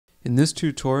In this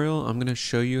tutorial, I'm going to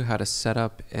show you how to set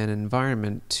up an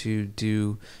environment to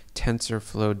do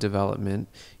TensorFlow development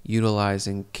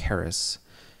utilizing Keras.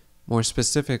 More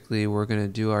specifically, we're going to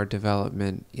do our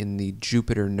development in the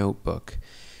Jupyter Notebook.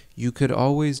 You could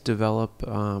always develop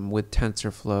with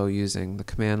TensorFlow using the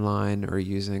command line or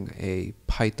using a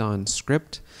Python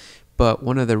script, but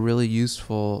one of the really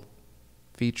useful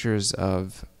features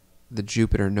of the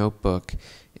Jupyter Notebook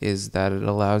is that it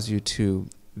allows you to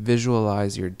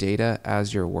visualize your data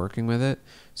as you're working with it.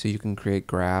 So you can create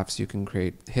graphs, you can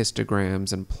create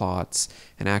histograms and plots,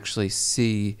 and actually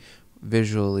see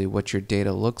visually what your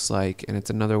data looks like. And it's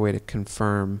another way to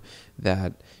confirm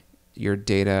that your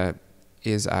data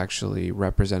is actually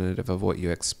representative of what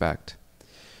you expect.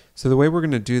 So the way we're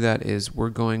going to do that is we're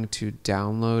going to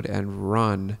download and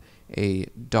run a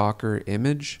Docker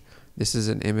image. This is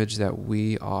an image that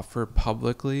we offer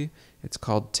publicly. It's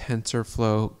called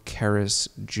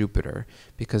tensorflow-keras-jupyter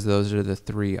because those are the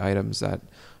three items that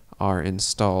are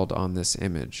installed on this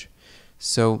image.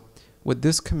 So what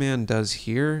this command does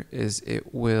here is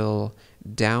it will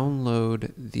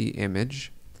download the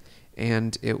image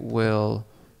and it will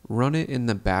run it in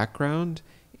the background,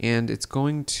 and it's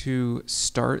going to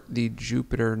start the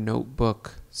Jupyter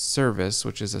Notebook service,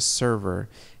 which is a server,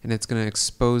 and it's going to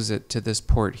expose it to this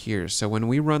port here. So when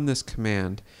we run this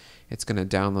command, it's going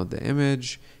to download the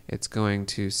image, it's going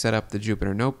to set up the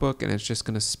Jupyter Notebook, and it's just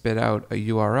going to spit out a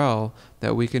URL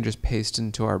that we can just paste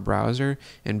into our browser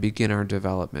and begin our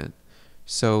development.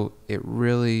 So it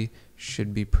really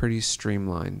should be pretty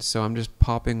streamlined. So I'm just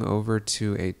popping over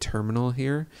to a terminal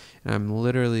here, and I'm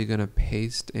literally going to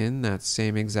paste in that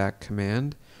same exact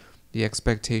command. The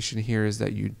expectation here is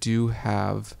that you do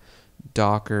have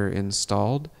Docker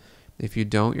installed. If you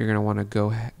don't, you're going to want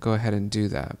to go ahead and do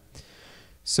that.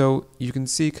 So you can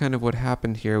see kind of what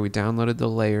happened here. We downloaded the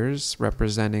layers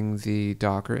representing the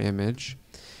Docker image.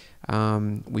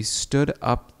 We stood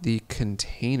up the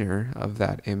container of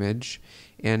that image,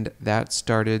 and that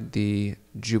started the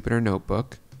Jupyter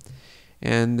Notebook.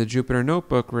 And the Jupyter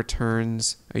Notebook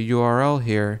returns a URL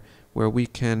here where we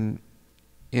can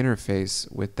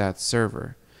interface with that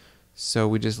server. So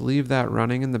we just leave that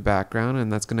running in the background,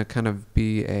 and that's going to kind of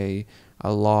be a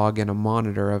log and a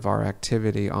monitor of our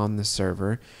activity on the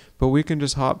server. But we can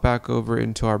just hop back over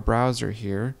into our browser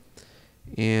here,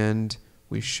 and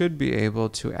we should be able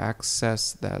to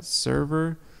access that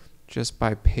server just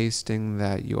by pasting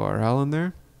that URL in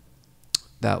there.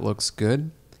 That looks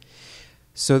good.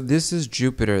 So this is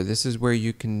Jupyter. This is where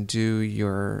you can do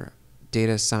your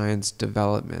data science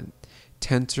development.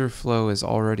 TensorFlow is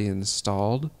already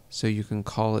installed, so you can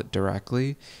call it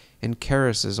directly, and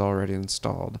Keras is already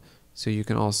installed, so you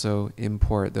can also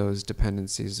import those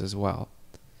dependencies as well.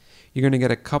 You're going to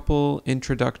get a couple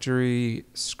introductory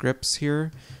scripts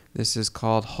here. This is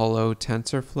called Hello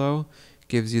TensorFlow.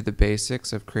 Gives you the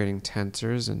basics of creating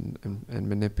tensors and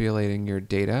manipulating your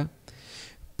data.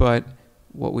 But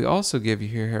what we also give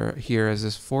you here as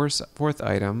this fourth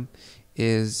item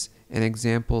is an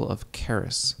example of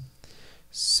Keras.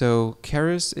 So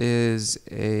Keras is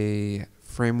a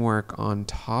framework on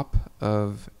top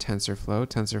of TensorFlow.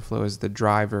 TensorFlow is the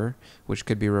driver, which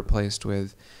could be replaced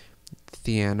with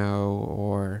Theano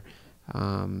or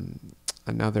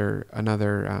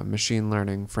another machine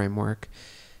learning framework.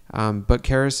 But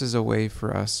Keras is a way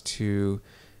for us to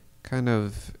kind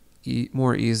of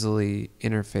more easily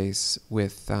interface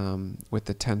with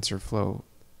the TensorFlow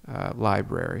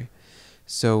library.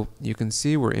 So you can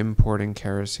see we're importing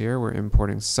Keras here. We're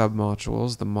importing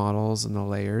submodules, the models and the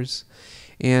layers.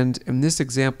 And in this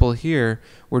example here,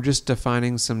 we're just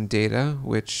defining some data,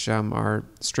 which are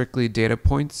strictly data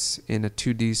points in a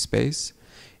 2D space.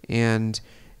 And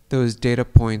those data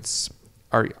points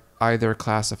are either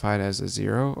classified as a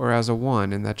 0 or as a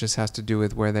 1, and that just has to do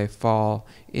with where they fall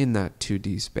in that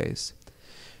 2D space.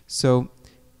 So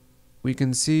we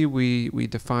can see we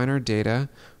define our data,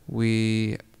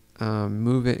 we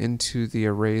move it into the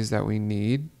arrays that we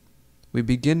need. We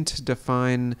begin to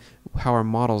define how our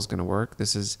model is going to work.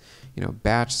 This is,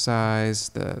 batch size,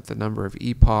 the number of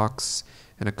epochs,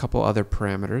 and a couple other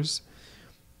parameters.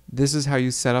 This is how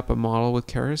you set up a model with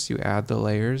Keras. You add the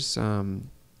layers line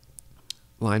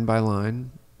by line,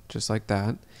 just like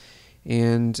that.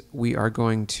 And we are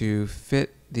going to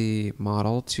fit the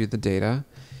model to the data,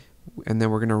 and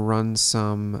then we're going to run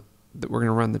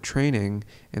the training,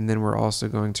 and then we're also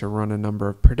going to run a number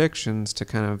of predictions to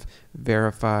kind of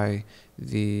verify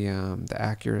the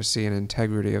accuracy and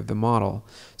integrity of the model.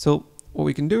 So what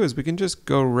we can do is we can just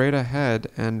go right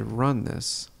ahead and run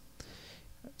this.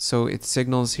 So it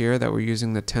signals here that we're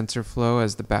using the TensorFlow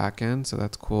as the backend, so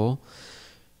that's cool.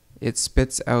 it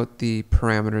spits out the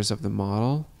parameters of the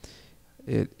model.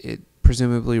 It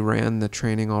presumably ran the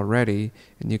training already,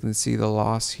 and you can see the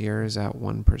loss here is at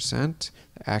 1%,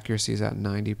 the accuracy is at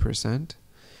 90%.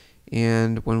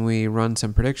 And when we run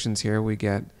some predictions here, we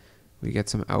get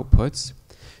some outputs.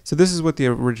 So this is what the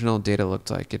original data looked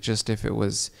like. It just if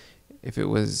the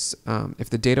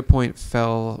data point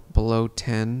fell below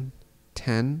 10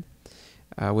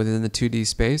 within the 2D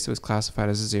space, it was classified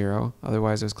as a 0.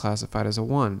 Otherwise, it was classified as a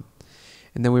 1.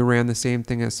 And then we ran the same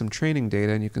thing as some training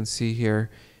data, and you can see here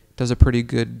it does a pretty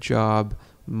good job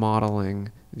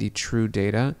modeling the true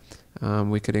data.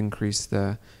 We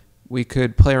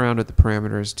could play around with the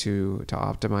parameters to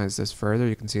optimize this further.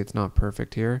 You can see it's not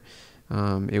perfect here.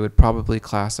 It would probably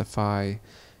classify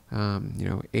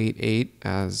 8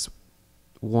 as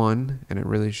 1, and it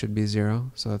really should be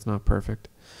 0, so that's not perfect.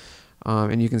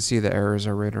 And you can see the errors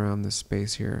are right around this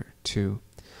space here too.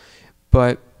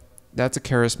 But that's a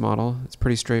Keras model. It's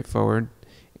pretty straightforward,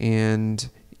 and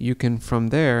you can from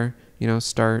there,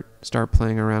 start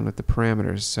playing around with the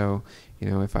parameters. So,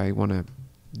 if I want to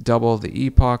double the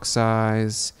epoch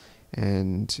size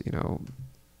and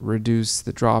reduce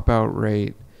the dropout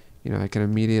rate, I can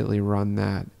immediately run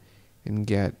that and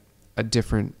get a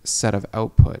different set of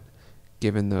output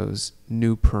given those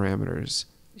new parameters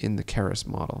in the Keras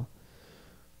model.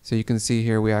 So you can see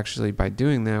here we actually, by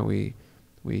doing that, we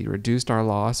reduced our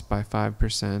loss by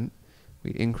 5%,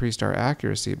 we increased our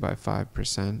accuracy by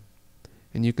 5%,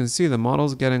 and you can see the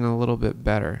model's getting a little bit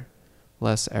better,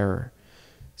 less error.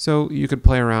 So you could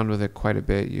play around with it quite a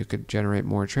bit. You could generate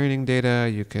more training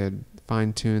data, you could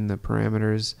fine-tune the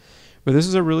parameters, but this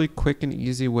is a really quick and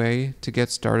easy way to get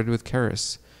started with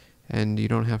Keras, and you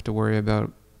don't have to worry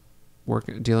about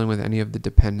dealing with any of the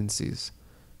dependencies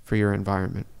for your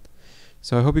environment.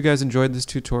 So I hope you guys enjoyed this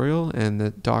tutorial, and the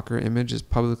Docker image is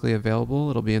publicly available.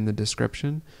 It'll be in the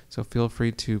description, so feel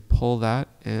free to pull that,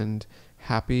 and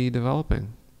happy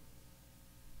developing.